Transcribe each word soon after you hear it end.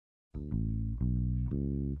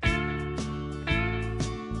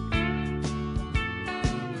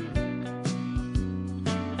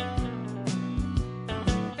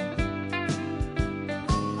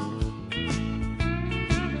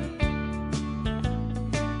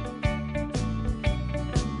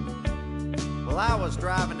Well, I was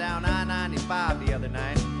driving down I-95 the other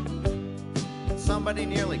night. Somebody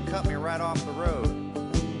nearly cut me right off the road.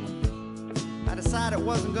 I decided it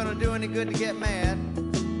wasn't gonna do any good to get mad,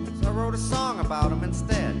 so I wrote a song about him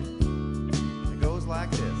instead. It goes like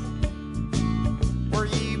this. Were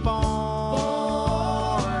ye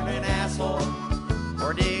born an asshole,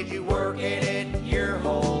 or did you work at it your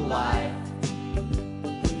whole life?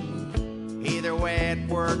 Either way it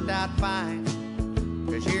worked out fine,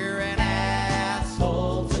 'cause you're an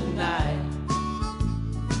asshole tonight.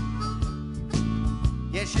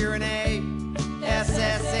 Yes, you're an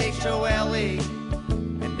A-S-S-H-O-L-E.